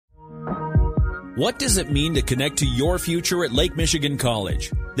What does it mean to connect to your future at Lake Michigan College?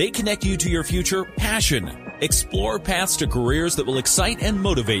 They connect you to your future passion. Explore paths to careers that will excite and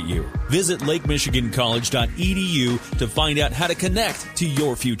motivate you. Visit lakemichigancollege.edu to find out how to connect to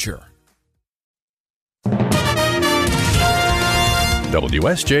your future.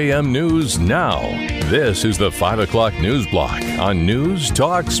 WSJM News Now. This is the 5 o'clock news block on News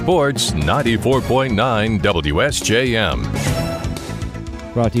Talk Sports 94.9 WSJM.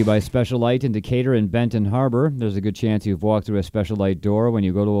 Brought to you by Special Light in Decatur and Benton Harbor. There's a good chance you've walked through a Special Light door when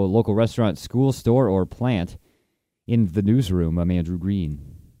you go to a local restaurant, school, store, or plant. In the newsroom, I'm Andrew Green.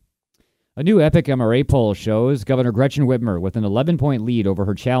 A new Epic MRA poll shows Governor Gretchen Whitmer with an 11-point lead over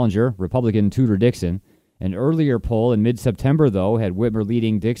her challenger, Republican Tudor Dixon. An earlier poll in mid-September, though, had Whitmer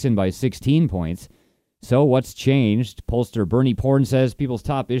leading Dixon by 16 points. So what's changed? Pollster Bernie Porn says people's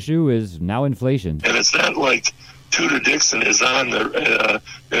top issue is now inflation. And it's not like Tudor Dixon is on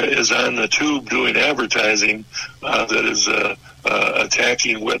the tube doing advertising that is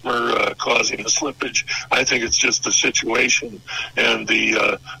attacking Whitmer, causing the slippage. I think it's just the situation and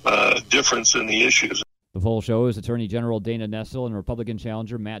the difference in the issues. The poll shows Attorney General Dana Nessel and Republican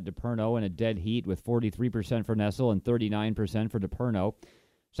challenger Matt DePerno in a dead heat with 43% for Nessel and 39% for DePerno.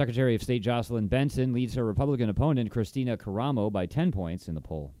 Secretary of State Jocelyn Benson leads her Republican opponent Christina Caramo by 10 points in the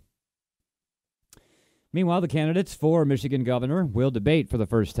poll. Meanwhile, the candidates for Michigan governor will debate for the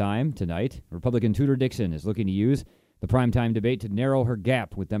first time tonight. Republican Tudor Dixon is looking to use the primetime debate to narrow her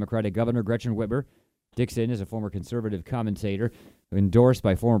gap with Democratic Governor Gretchen Whitmer. Dixon is a former conservative commentator endorsed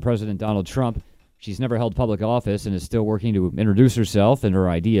by former President Donald Trump. She's never held public office and is still working to introduce herself and her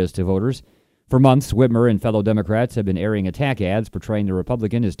ideas to voters. For months, Whitmer and fellow Democrats have been airing attack ads portraying the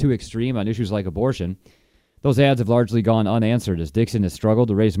Republican as too extreme on issues like abortion. Those ads have largely gone unanswered as Dixon has struggled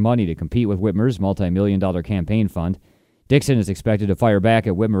to raise money to compete with Whitmer's multi-million-dollar campaign fund. Dixon is expected to fire back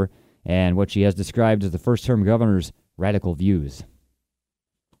at Whitmer and what she has described as the first-term governor's radical views.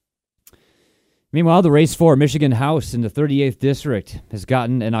 Meanwhile, the race for Michigan House in the 38th District has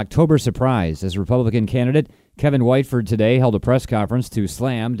gotten an October surprise as Republican candidate Kevin Whiteford today held a press conference to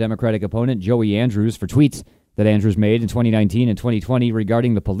slam Democratic opponent Joey Andrews for tweets that Andrews made in 2019 and 2020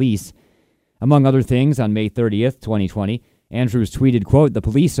 regarding the police. Among other things, on May 30th, 2020, Andrews tweeted, quote, "The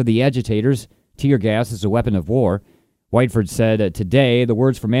police are the agitators. Tear gas is a weapon of war." Whiteford said today the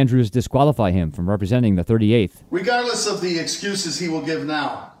words from Andrews disqualify him from representing the 38th. Regardless of the excuses he will give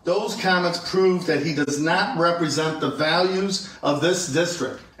now, those comments prove that he does not represent the values of this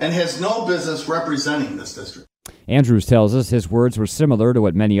district and has no business representing this district. Andrews tells us his words were similar to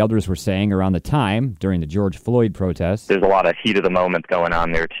what many others were saying around the time during the George Floyd protests. There's a lot of heat of the moment going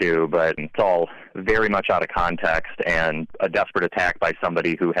on there, too, but it's all very much out of context and a desperate attack by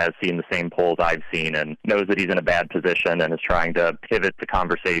somebody who has seen the same polls I've seen and knows that he's in a bad position and is trying to pivot the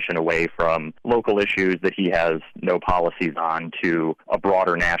conversation away from local issues that he has no policies on to a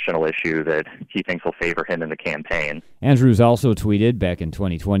broader national issue that he thinks will favor him in the campaign. Andrews also tweeted back in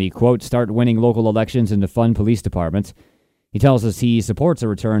 2020, quote, "Start winning local elections and defund police departments." He tells us he supports a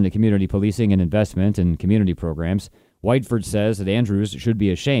return to community policing and investment in community programs. Whiteford says that Andrews should be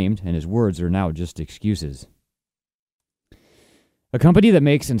ashamed, and his words are now just excuses. A company that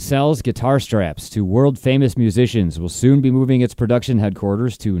makes and sells guitar straps to world-famous musicians will soon be moving its production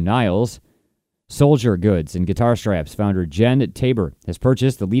headquarters to Niles. Soldier Goods and Guitar Straps founder Jen Tabor has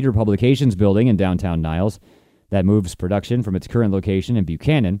purchased the Leader Publications building in downtown Niles. That moves production from its current location in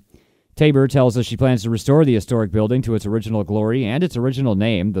Buchanan. Tabor tells us she plans to restore the historic building to its original glory and its original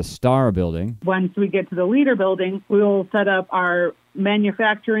name, the Star Building. Once we get to the Leader Building, we'll set up our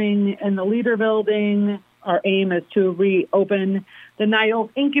manufacturing in the Leader Building. Our aim is to reopen the Niles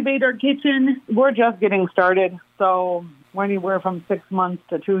Incubator Kitchen. We're just getting started, so we're anywhere from 6 months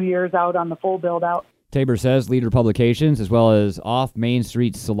to 2 years out on the full build-out. Tabor says Leader Publications, as well as Off Main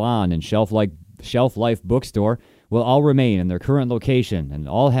Street Salon and Shelf Life Bookstore, will all remain in their current location and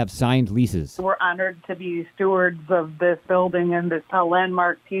all have signed leases. We're honored to be stewards of this building and this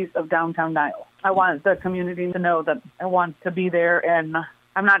landmark piece of downtown Niles. I want the community to know that I want to be there and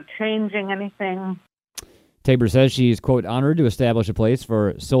I'm not changing anything. Tabor says she's, quote, honored to establish a place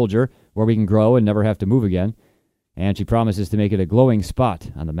for Soldier where we can grow and never have to move again. And she promises to make it a glowing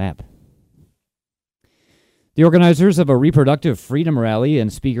spot on the map. The organizers of a reproductive freedom rally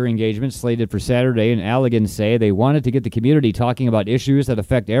and speaker engagement slated for Saturday in Allegan say they wanted to get the community talking about issues that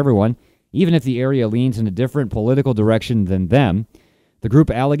affect everyone, even if the area leans in a different political direction than them. The group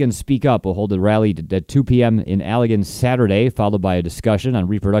Allegan Speak Up will hold a rally at 2 p.m. in Allegan Saturday, followed by a discussion on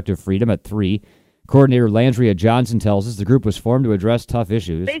reproductive freedom at 3. Coordinator Landria Johnson tells us the group was formed to address tough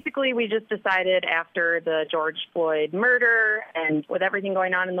issues. Basically, we just decided after the George Floyd murder and with everything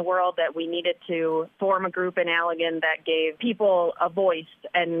going on in the world that we needed to form a group in Allegan that gave people a voice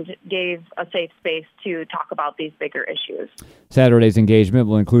and gave a safe space to talk about these bigger issues. Saturday's engagement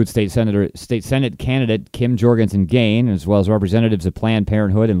will include State Senate candidate Kim Jorgensen Gain, as well as representatives of Planned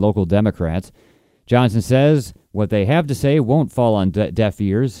Parenthood and local Democrats. Johnson says what they have to say won't fall on deaf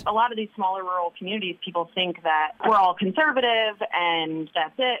ears. A lot of these smaller rural communities, people think that we're all conservative and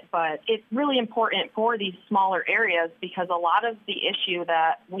that's it, but it's really important for these smaller areas because a lot of the issue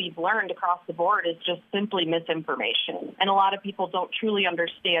that we've learned across the board is just simply misinformation. And a lot of people don't truly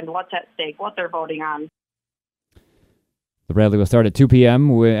understand what's at stake, what they're voting on. The rally will start at 2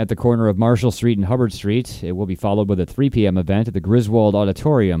 p.m. at the corner of Marshall Street and Hubbard Street. It will be followed with a 3 p.m. event at the Griswold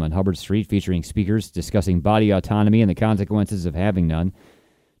Auditorium on Hubbard Street featuring speakers discussing body autonomy and the consequences of having none.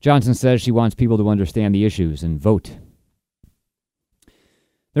 Johnson says she wants people to understand the issues and vote.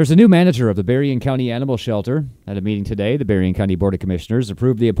 There's a new manager of the Berrien County Animal Shelter. At a meeting today, the Berrien County Board of Commissioners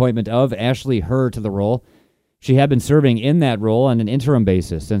approved the appointment of Ashley Herr to the role. She had been serving in that role on an interim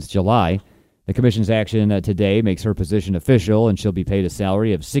basis since July. The Commission's action today makes her position official, and she'll be paid a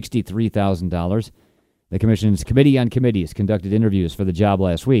salary of $63,000. The Commission's Committee on Committees conducted interviews for the job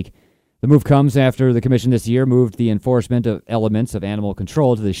last week. The move comes after the Commission this year moved the enforcement of elements of animal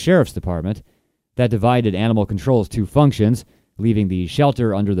control to the Sheriff's Department. That divided animal control's two functions, leaving the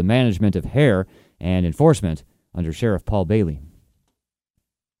shelter under the management of Herr and enforcement under Sheriff Paul Bailey.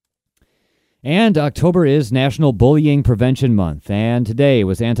 And October is National Bullying Prevention Month, and today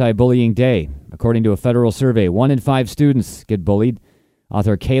was Anti-Bullying Day. According to a federal survey, 1 in 5 students get bullied.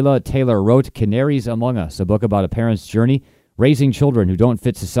 Author Kayla Taylor wrote Canaries Among Us, a book about a parent's journey raising children who don't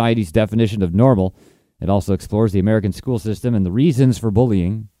fit society's definition of normal. It also explores the American school system and the reasons for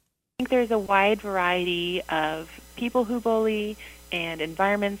bullying. I think there's a wide variety of people who bully and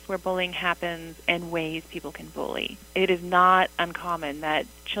environments where bullying happens and ways people can bully. It is not uncommon that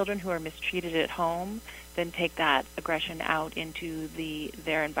children who are mistreated at home then take that aggression out into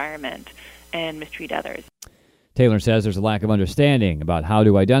their environment and mistreat others. Taylor says there's a lack of understanding about how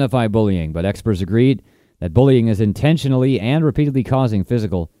to identify bullying, but experts agreed that bullying is intentionally and repeatedly causing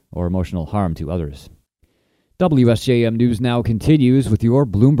physical or emotional harm to others. WSJM News Now continues with your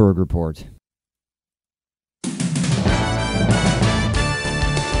Bloomberg Report.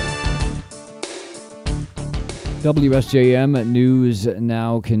 WSJM News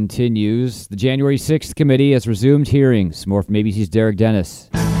Now continues. The January 6th committee has resumed hearings. More from ABC's Derek Dennis.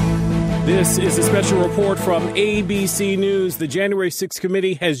 This is a special report from ABC News. The January 6th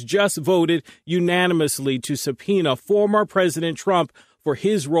committee has just voted unanimously to subpoena former President Trump for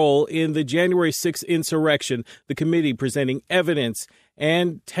his role in the January 6th insurrection. The committee presenting evidence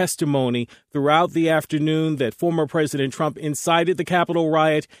and testimony throughout the afternoon that former President Trump incited the Capitol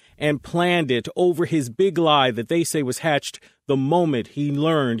riot and planned it over his big lie that they say was hatched the moment he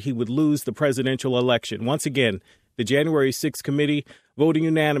learned he would lose the presidential election. Once again, the January 6th committee voting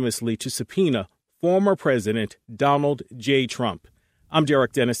unanimously to subpoena former President Donald J. Trump. I'm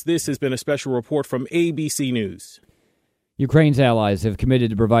Derek Dennis. This has been a special report from ABC News. Ukraine's allies have committed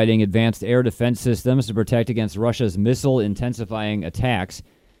to providing advanced air defense systems to protect against Russia's missile-intensifying attacks.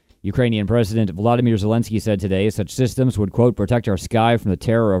 Ukrainian President Volodymyr Zelensky said today such systems would, quote, protect our sky from the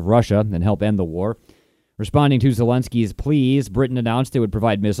terror of Russia and help end the war. Responding to Zelensky's pleas, Britain announced it would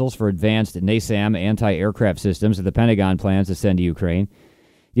provide missiles for advanced NASAM anti-aircraft systems that the Pentagon plans to send to Ukraine.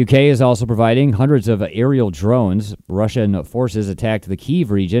 The UK is also providing hundreds of aerial drones. Russian forces attacked the Kyiv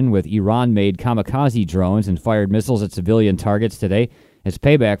region with Iran-made kamikaze drones and fired missiles at civilian targets today as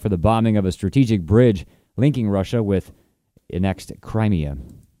payback for the bombing of a strategic bridge linking Russia with annexed Crimea.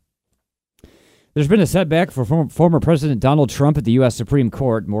 There's been a setback for former President Donald Trump at the U.S. Supreme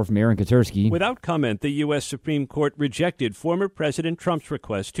Court. More from Aaron Katursky. Without comment, the U.S. Supreme Court rejected former President Trump's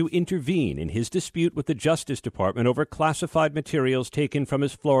request to intervene in his dispute with the Justice Department over classified materials taken from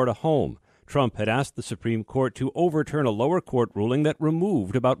his Florida home. Trump had asked the Supreme Court to overturn a lower court ruling that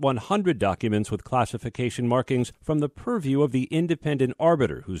removed about 100 documents with classification markings from the purview of the independent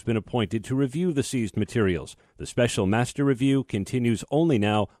arbiter who's been appointed to review the seized materials. The special master review continues only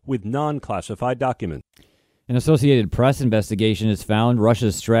now with non-classified documents. An Associated Press investigation has found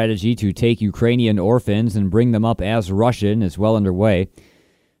Russia's strategy to take Ukrainian orphans and bring them up as Russian is well underway.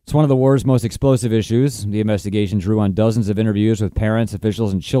 It's one of the war's most explosive issues. The investigation drew on dozens of interviews with parents,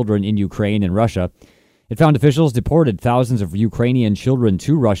 officials, and children in Ukraine and Russia. It found officials deported thousands of Ukrainian children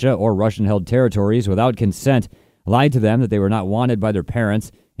to Russia or Russian-held territories without consent, lied to them that they were not wanted by their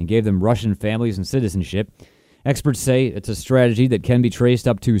parents, and gave them Russian families and citizenship. Experts say it's a strategy that can be traced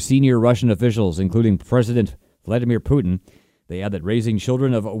up to senior Russian officials, including President Vladimir Putin. They add that raising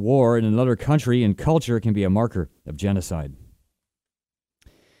children of war in another country and culture can be a marker of genocide.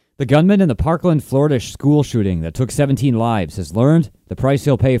 The gunman in the Parkland, Florida school shooting that took 17 lives has learned the price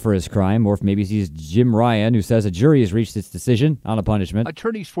he'll pay for his crime. More from ABC's Jim Ryan, who says a jury has reached its decision on a punishment.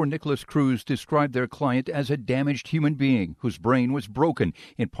 Attorneys for Nicholas Cruz described their client as a damaged human being whose brain was broken,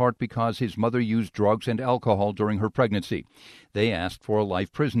 in part because his mother used drugs and alcohol during her pregnancy. They asked for a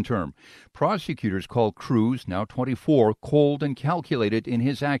life prison term. Prosecutors called Cruz, now 24, cold and calculated in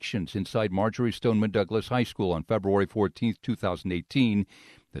his actions inside Marjorie Stoneman Douglas High School on February 14, 2018.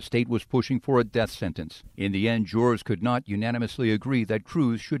 The state was pushing for a death sentence. In the end, jurors could not unanimously agree that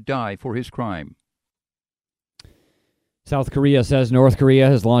Cruz should die for his crime. South Korea says North Korea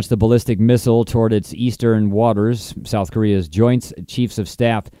has launched a ballistic missile toward its eastern waters. South Korea's Joint Chiefs of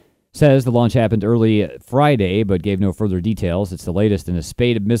Staff says the launch happened early Friday, but gave no further details. It's the latest in a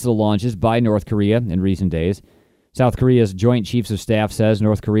spate of missile launches by North Korea in recent days. South Korea's Joint Chiefs of Staff says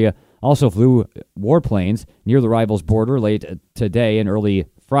North Korea also flew warplanes near the rivals' border late today and early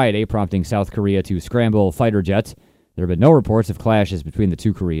Friday, prompting South Korea to scramble fighter jets. There have been no reports of clashes between the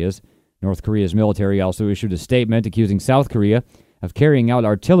two Koreas. North Korea's military also issued a statement accusing South Korea of carrying out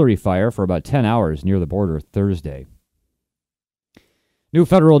artillery fire for about 10 hours near the border Thursday. New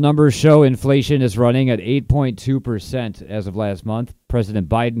federal numbers show inflation is running at 8.2% as of last month. President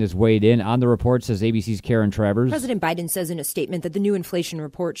Biden has weighed in on the report, says ABC's Karen Travers. President Biden says in a statement that the new inflation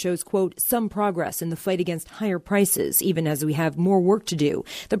report shows, quote, some progress in the fight against higher prices, even as we have more work to do.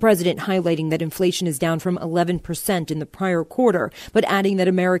 The president highlighting that inflation is down from 11% in the prior quarter, but adding that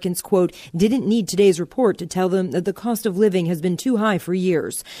Americans, quote, didn't need today's report to tell them that the cost of living has been too high for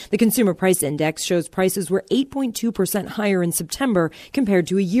years. The Consumer Price Index shows prices were 8.2% higher in September compared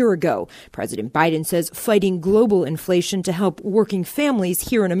to a year ago. President Biden says fighting global inflation to help working families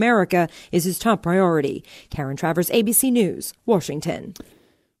here in America is his top priority. Karen Travers, ABC News, Washington.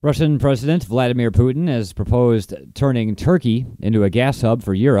 Russian President Vladimir Putin has proposed turning Turkey into a gas hub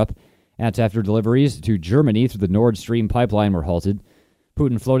for Europe. That's after deliveries to Germany through the Nord Stream pipeline were halted.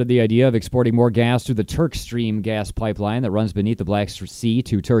 Putin floated the idea of exporting more gas through the Turk Stream gas pipeline that runs beneath the Black Sea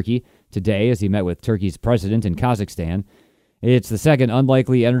to Turkey today as he met with Turkey's president in Kazakhstan. It's the second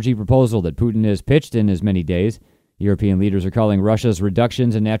unlikely energy proposal that Putin has pitched in as many days. European leaders are calling Russia's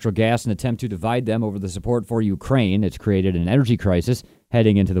reductions in natural gas an attempt to divide them over the support for Ukraine. It's created an energy crisis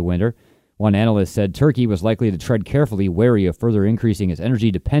heading into the winter. One analyst said Turkey was likely to tread carefully, wary of further increasing its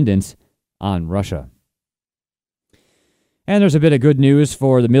energy dependence on Russia. And there's a bit of good news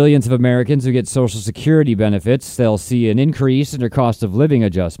for the millions of Americans who get Social Security benefits. They'll see an increase in their cost of living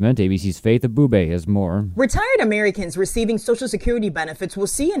adjustment. ABC's Faith Abube has more. Retired Americans receiving Social Security benefits will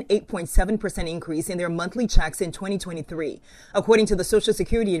see an 8.7% increase in their monthly checks in 2023. According to the Social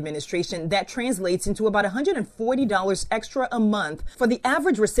Security Administration, that translates into about $140 extra a month for the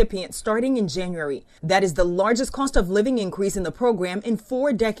average recipient starting in January. That is the largest cost of living increase in the program in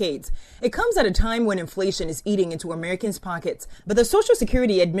 4 decades. It comes at a time when inflation is eating into Americans' pockets. But the Social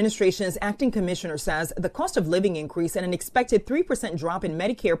Security Administration's acting commissioner says the cost of living increase and an expected 3% drop in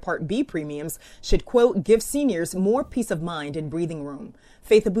Medicare Part B premiums should, quote, give seniors more peace of mind and breathing room.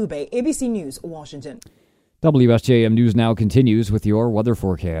 Faith Abube, ABC News, Washington. WSJM News Now continues with your weather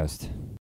forecast.